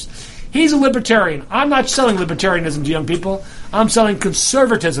shop owners. He's a libertarian. I'm not selling libertarianism to young people. I'm selling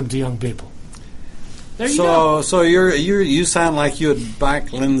conservatism to young people. There you go. So you sound like you would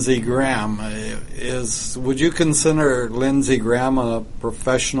back Lindsey Graham. Would you consider Lindsey Graham a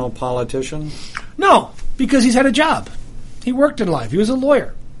professional politician? No, because he's had a job. He worked in life. He was a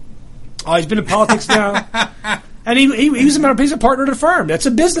lawyer. Oh, he's been in politics now, and he's a partner at a firm. That's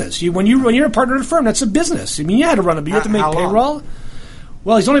a business. When you're a partner at a firm, that's a business. I mean, you had to run a. You have to make payroll. Long?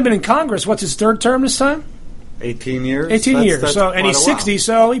 Well, he's only been in Congress. What's his third term this time? 18 years. 18 years. And he's 60,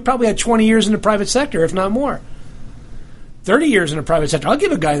 so he probably had 20 years in the private sector, if not more. 30 years in the private sector. I'll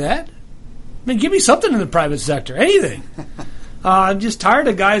give a guy that. I mean, give me something in the private sector. Anything. I'm just tired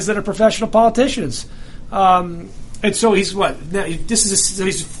of guys that are professional politicians. And so he's what? Now,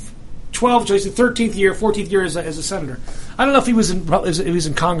 he's 12, so he's the 13th year, 14th year as a senator. I don't know if he was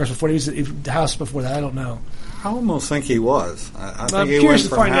in Congress before. He was in the House before that. I don't know. I almost think he was. I think he curious went to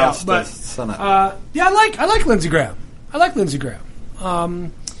from find House out. But to Senate. yeah, I like Lindsey Graham.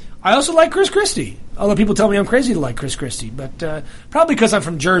 I also like Chris Christie. Although people tell me I'm crazy to like Chris Christie, but probably because I'm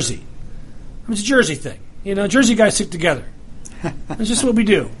from Jersey. It's a Jersey thing. Jersey guys stick together. It's just what we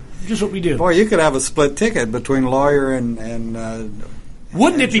do. Boy, you could have a split ticket between lawyer and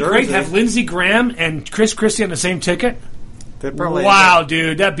wouldn't it be Jersey. great to have Lindsey Graham and Chris Christie on the same ticket? Probably, wow,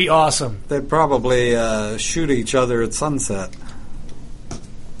 dude, that'd be awesome. They'd probably shoot each other at sunset.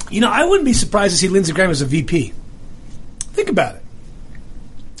 I wouldn't be surprised to see Lindsey Graham as a VP. Think about it.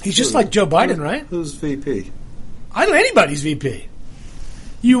 He's just like Joe Biden, right? Who's VP? I don't know anybody's VP.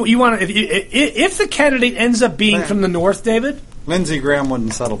 You want to if the candidate ends up being from the North, David? Lindsey Graham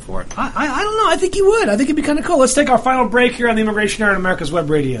wouldn't settle for it. I don't know. I think he would. I think it'd be kind of cool. Let's take our final break here on the Immigration Hour on America's Web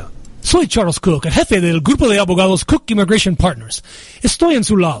Radio. Soy Charles Cook, el jefe del grupo de abogados Cook Immigration Partners. Estoy en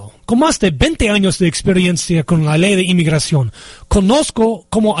su lado. Con más de 20 años de experiencia con la ley de inmigración, conozco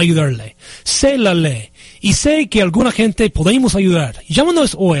cómo ayudarle. Sé la ley y sé que alguna gente podemos ayudar.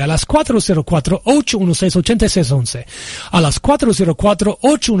 Llámanos hoy a las 404-816-8611, a las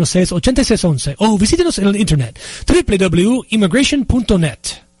 404-816-8611 o visítenos en el internet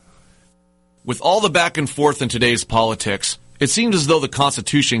www.immigration.net. With all the back and forth in today's politics, it seems as though the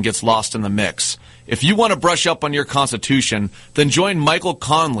Constitution gets lost in the mix. If you want to brush up on your Constitution, then join Michael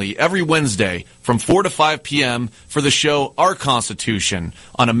Conley every Wednesday from 4 to 5 p.m. for the show Our Constitution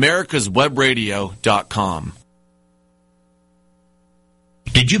on americaswebradio.com.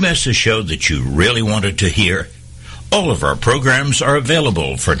 Did you miss a show that you really wanted to hear? All of our programs are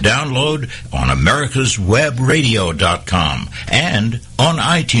available for download on americaswebradio.com and on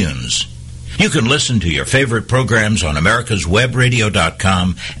iTunes. You can listen to your favorite programs on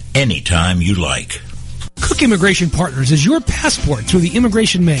americaswebradio.com anytime you like. Cook Immigration Partners is your passport through the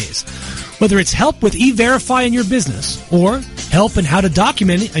immigration maze. Whether it's help with E-Verify in your business, or help in how to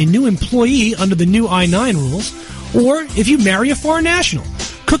document a new employee under the new I-9 rules, or if you marry a foreign national,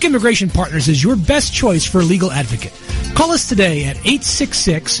 Cook Immigration Partners is your best choice for a legal advocate. Call us today at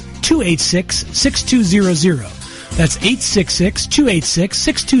 866-286-6200. That's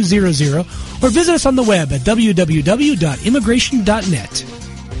 866-286-6200, or visit us on the web at www.immigration.net.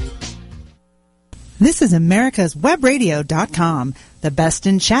 This is americaswebradio.com, the best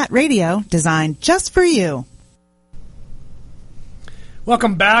in chat radio designed just for you.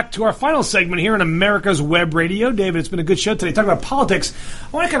 Welcome back to our final segment here on America's Web Radio. David, it's been a good show today. Talking about politics,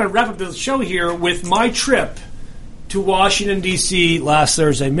 I want to kind of wrap up the show here with my trip to Washington, D.C. last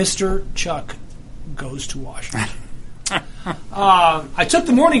Thursday. Mr. Chuck goes to Washington. I took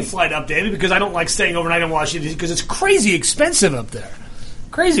the morning flight up, David, because I don't like staying overnight in Washington because it's crazy expensive up there.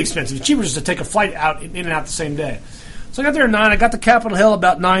 Crazy expensive. It's cheaper just to take a flight out in and out the same day. So I got there at 9. I got to Capitol Hill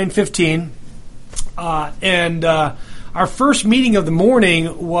about 9:15. And our first meeting of the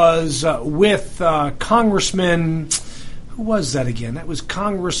morning was with Congressman... Who was that again? That was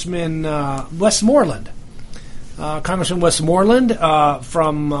Congressman Westmoreland. Congressman Westmoreland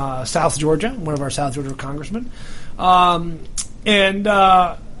from South Georgia, one of our South Georgia congressmen. And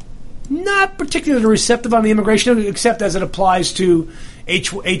not particularly receptive on the immigration, except as it applies to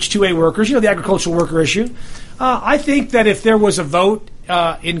H-2A workers, the agricultural worker issue. I think that if there was a vote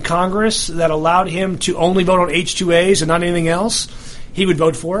in Congress that allowed him to only vote on H-2As and not anything else, he would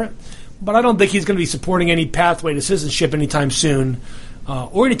vote for it. But I don't think he's going to be supporting any pathway to citizenship anytime soon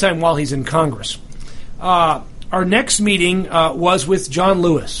or anytime while he's in Congress. Our next meeting was with John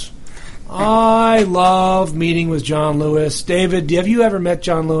Lewis. I love meeting with John Lewis. David, have you ever met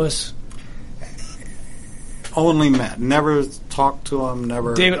John Lewis? Only met. Never talked to him,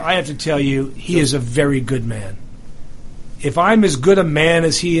 never... David, I have to tell you, he is a very good man. If I'm as good a man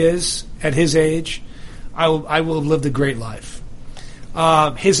as he is at his age, I will have lived a great life.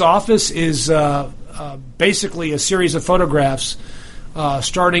 His office is basically a series of photographs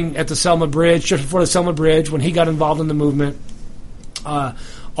starting at the Selma Bridge, just before the Selma Bridge, when he got involved in the movement,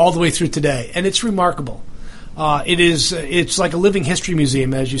 all the way through today. And it's remarkable. It's like a living history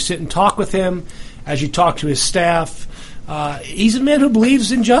museum as you sit and talk with him, as you talk to his staff. He's a man who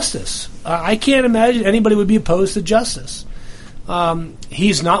believes in justice. I can't imagine anybody would be opposed to justice.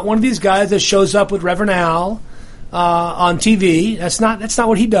 He's not one of these guys that shows up with Reverend Al on TV. That's not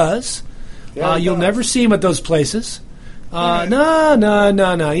what he does. You'll never see him at those places.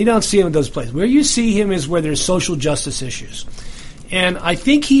 No. You don't see him at those places. Where you see him is where there's social justice issues. And I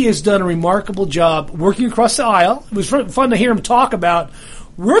think he has done a remarkable job working across the aisle. It was fun to hear him talk about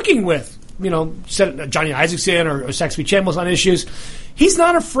working with, Johnny Isaacson or Saxby Chambliss on issues. He's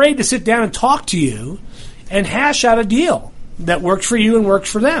not afraid to sit down and talk to you and hash out a deal that works for you and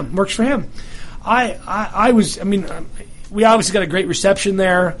works for them, works for him. We obviously got a great reception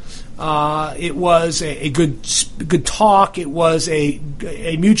there. It was a good talk. It was a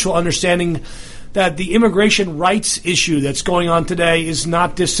mutual understanding that the immigration rights issue that's going on today is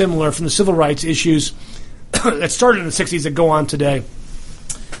not dissimilar from the civil rights issues that started in the 60s that go on today.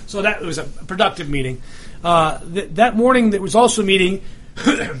 So that was a productive meeting. That morning there was also a meeting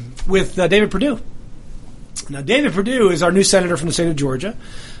with David Perdue. Now, David Perdue is our new senator from the state of Georgia.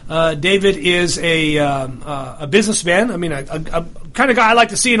 David is a businessman. A kind of guy I like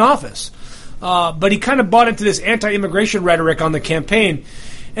to see in office. But he kind of bought into this anti-immigration rhetoric on the campaign.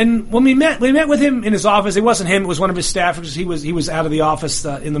 And when we met with him in his office. It wasn't him; it was one of his staffers. He was out of the office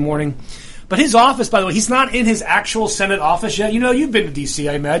in the morning. But his office, by the way, he's not in his actual Senate office yet. You've been to D.C.,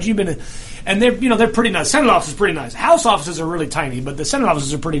 I imagine. You've been, and they're pretty nice. Senate office is pretty nice. House offices are really tiny, but the Senate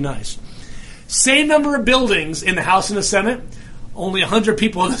offices are pretty nice. Same number of buildings in the House and the Senate. Only 100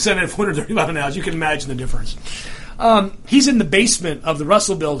 people in the Senate, 435 in the House. You can imagine the difference. He's in the basement of the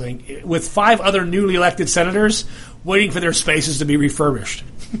Russell Building with 5 other newly elected senators waiting for their spaces to be refurbished.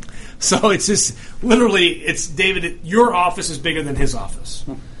 So it's just literally, it's David. Your office is bigger than his office.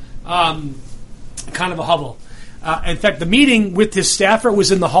 Kind of a hovel. In fact, the meeting with his staffer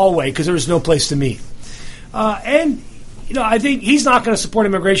was in the hallway because there was no place to meet. And I think he's not going to support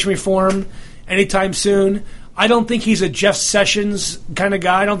immigration reform anytime soon. I don't think he's a Jeff Sessions kind of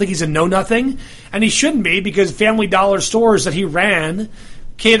guy. I don't think he's a know-nothing. And he shouldn't be, because Family Dollar stores that he ran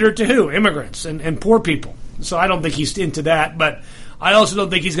catered to who? Immigrants and poor people. So I don't think he's into that. But I also don't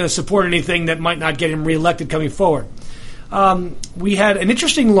think he's going to support anything that might not get him reelected coming forward. We had an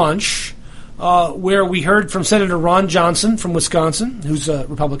interesting lunch where we heard from Senator Ron Johnson from Wisconsin, who's a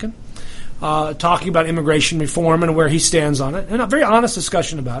Republican, talking about immigration reform and where he stands on it. And a very honest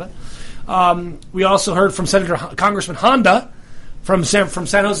discussion about it. We also heard from Congressman Honda from San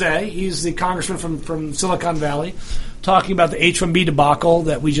Jose. He's the congressman from Silicon Valley, talking about the H-1B debacle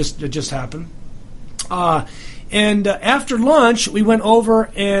that just happened. And after lunch, we went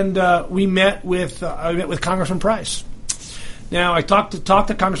over and we met with Congressman Price. Now, I talked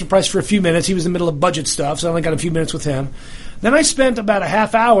to Congressman Price for a few minutes. He was in the middle of budget stuff, so I only got a few minutes with him. Then I spent about a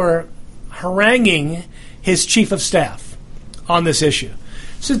half hour haranguing his chief of staff on this issue.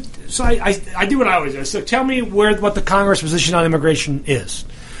 So I do what I always do. So tell me what the Congress position on immigration is.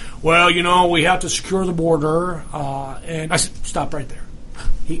 Well, we have to secure the border. And I said, stop right there.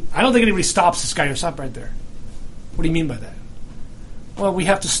 I don't think anybody stops this guy. Stop right there. What do you mean by that? Well, we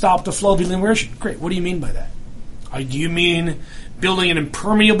have to stop the flow of illegal immigration. Great. What do you mean by that? Do you mean building an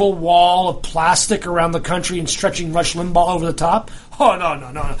impermeable wall of plastic around the country and stretching Rush Limbaugh over the top? Oh,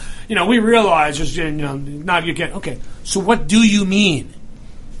 no. We realize there's, not you can't. Okay. So what do you mean?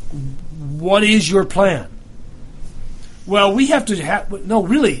 What is your plan? Well, we have to have... No,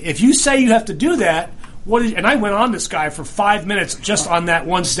 really, if you say you have to do that, and I went on this guy for 5 minutes just on that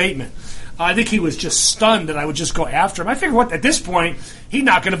one statement. I think he was just stunned that I would just go after him. I figured, at this point, he's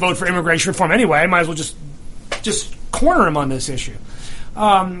not going to vote for immigration reform anyway. I might as well just corner him on this issue.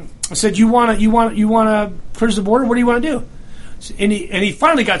 I said, you want to clear the border? What do you want to do? And he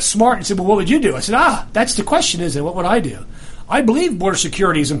finally got smart and said, well, what would you do? I said, that's the question, isn't it? What would I do? I believe border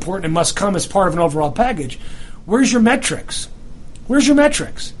security is important and must come as part of an overall package. Where's your metrics?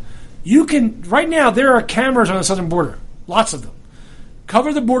 Right now, there are cameras on the southern border. Lots of them.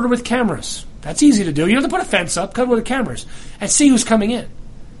 Cover the border with cameras. That's easy to do. You don't have to put a fence up. Cover it with cameras. And see who's coming in.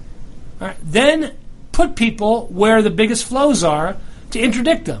 All right. Then put people where the biggest flows are to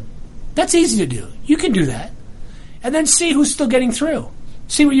interdict them. That's easy to do. You can do that. And then see who's still getting through.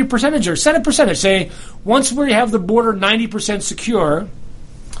 See what your percentage are. Set a percentage. Say, once we have the border 90% secure,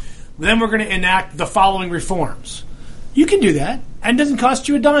 then we're going to enact the following reforms. You can do that. And it doesn't cost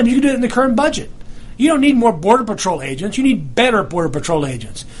you a dime. You can do it in the current budget. You don't need more Border Patrol agents. You need better Border Patrol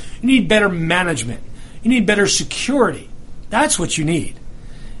agents. You need better management. You need better security. That's what you need.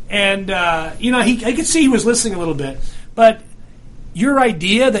 And, I could see he was listening a little bit. But your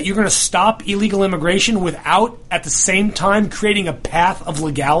idea that you're going to stop illegal immigration without, at the same time, creating a path of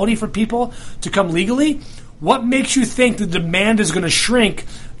legality for people to come legally, what makes you think the demand is going to shrink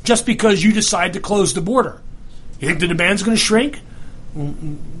just because you decide to close the border? You think the demand's going to shrink?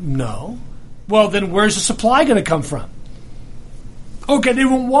 No. Well, then where's the supply going to come from? Okay, they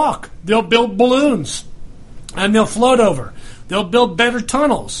won't walk. They'll build balloons, and they'll float over. They'll build better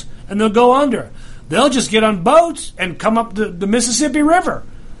tunnels, and they'll go under. They'll just get on boats and come up the Mississippi River.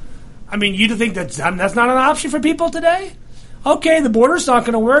 I mean, you think that's not an option for people today? Okay, the border's not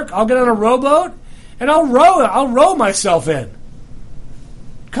going to work. I'll get on a rowboat, and I'll row myself in.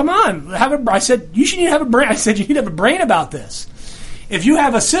 Come on. I said, you should have a brain. I said, you need to have a brain about this. If you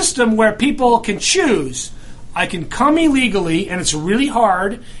have a system where people can choose, I can come illegally, and it's really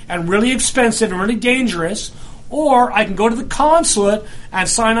hard and really expensive and really dangerous, or I can go to the consulate and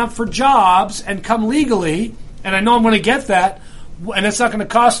sign up for jobs and come legally, and I know I'm going to get that, and it's not going to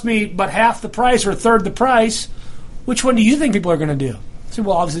cost me but half the price or a third the price. Which one do you think people are going to do? I said,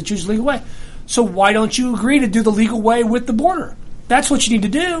 well, obviously choose the legal way. So why don't you agree to do the legal way with the border? That's what you need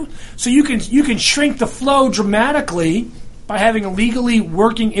to do. So you can shrink the flow dramatically by having a legally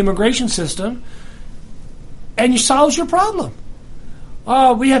working immigration system, and you solve your problem.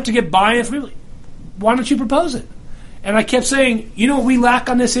 Oh, we have to get buy-in. Why don't you propose it? And I kept saying, you know what we lack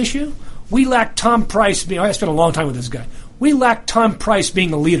on this issue? We lack Tom Price being, I spent a long time with this guy. We lack Tom Price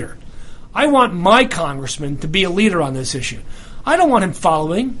being a leader. I want my congressman to be a leader on this issue. I don't want him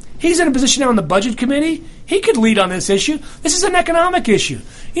following. He's in a position now on the budget committee. He could lead on this issue. This is an economic issue.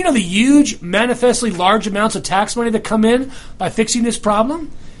 You know the huge, manifestly large amounts of tax money that come in by fixing this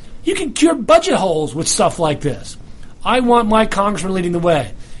problem? You can cure budget holes with stuff like this. I want my congressman leading the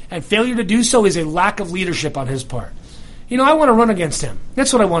way. And failure to do so is a lack of leadership on his part. You know, I want to run against him.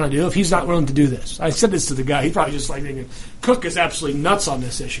 That's what I want to do if he's not willing to do this. I said this to the guy. He probably just like thinking, Cook is absolutely nuts on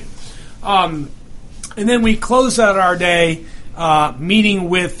this issue. And then we close out our day meeting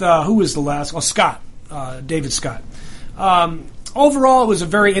with, who was the last? Well, Scott, David Scott. Overall, it was a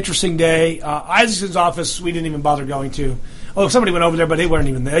very interesting day. Isaacson's office, we didn't even bother going to. Oh, somebody went over there, but they weren't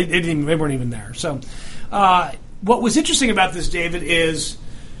even there. They weren't even there. So what was interesting about this, David, is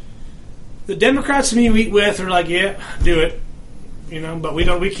the Democrats we meet with are like, yeah, do it. You know, but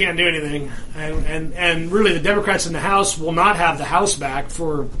we can't do anything. And really the Democrats in the House will not have the House back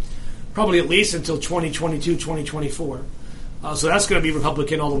for probably at least until 2022, 2024. So that's going to be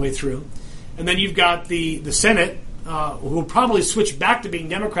Republican all the way through. And then you've got the Senate, who will probably switch back to being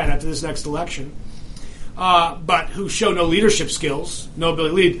Democrat after this next election, but who show no leadership skills, no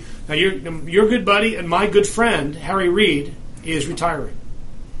ability to lead. Now, your good buddy and my good friend, Harry Reid, is retiring.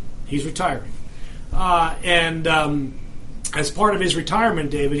 He's retiring. And as part of his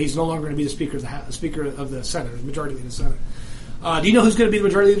retirement, David, he's no longer going to be the Speaker of the Senate, the Majority Leader of the Senate. Do you know who's going to be the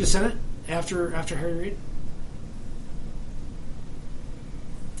Majority Leader of the Senate after Harry Reid?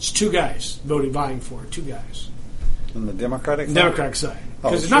 It's two guys vying for it. Two guys. On the Democratic side? Democratic side.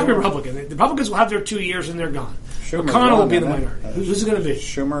 Because it's not going to be Republican. The Republicans will have their 2 years and they're gone. McConnell will be the minority. Who's it going to be?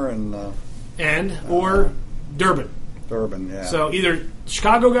 Schumer or Durbin. Durbin, yeah. So either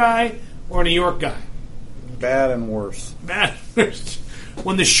Chicago guy or a New York guy. Bad and worse. Bad.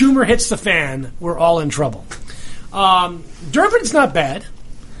 When the Schumer hits the fan, we're all in trouble. Durbin's not bad.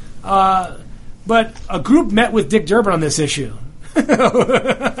 But a group met with Dick Durbin on this issue.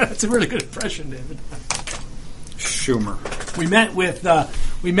 That's a really good impression, David. Schumer. We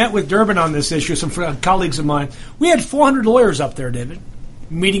met with Durbin on this issue. Some colleagues of mine. We had 400 lawyers up there, David,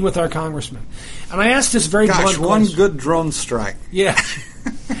 meeting with our congressman. And I asked this very blunt question. One good drone strike. Yeah.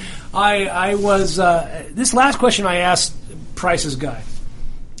 I was this last question I asked Price's guy,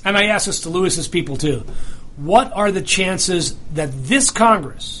 and I asked this to Lewis's people too. What are the chances that this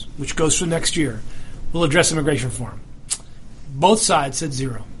Congress, which goes through next year, will address immigration reform? Both sides said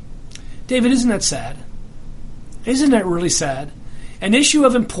 0. David, isn't that sad? Isn't that really sad? An issue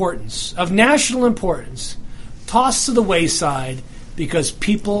of importance, of national importance, tossed to the wayside because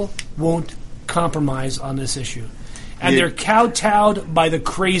people won't compromise on this issue. And they're kowtowed by the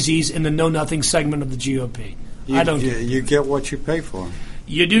crazies in the know-nothing segment of the GOP. You get what you pay for.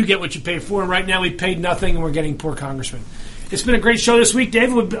 You do get what you pay for, and right now we paid nothing, and we're getting poor congressmen. It's been a great show this week,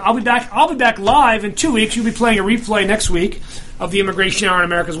 David. I'll be back live in 2 weeks. You'll be playing a replay next week of the Immigration Hour on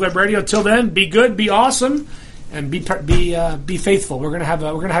America's Web Radio. Until then, be good, be awesome, and be faithful. We're gonna have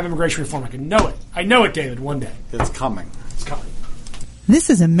immigration reform. I know it, David. One day it's coming. It's coming. This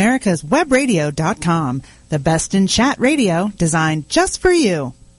is AmericasWebRadio.com, the best in chat radio designed just for you.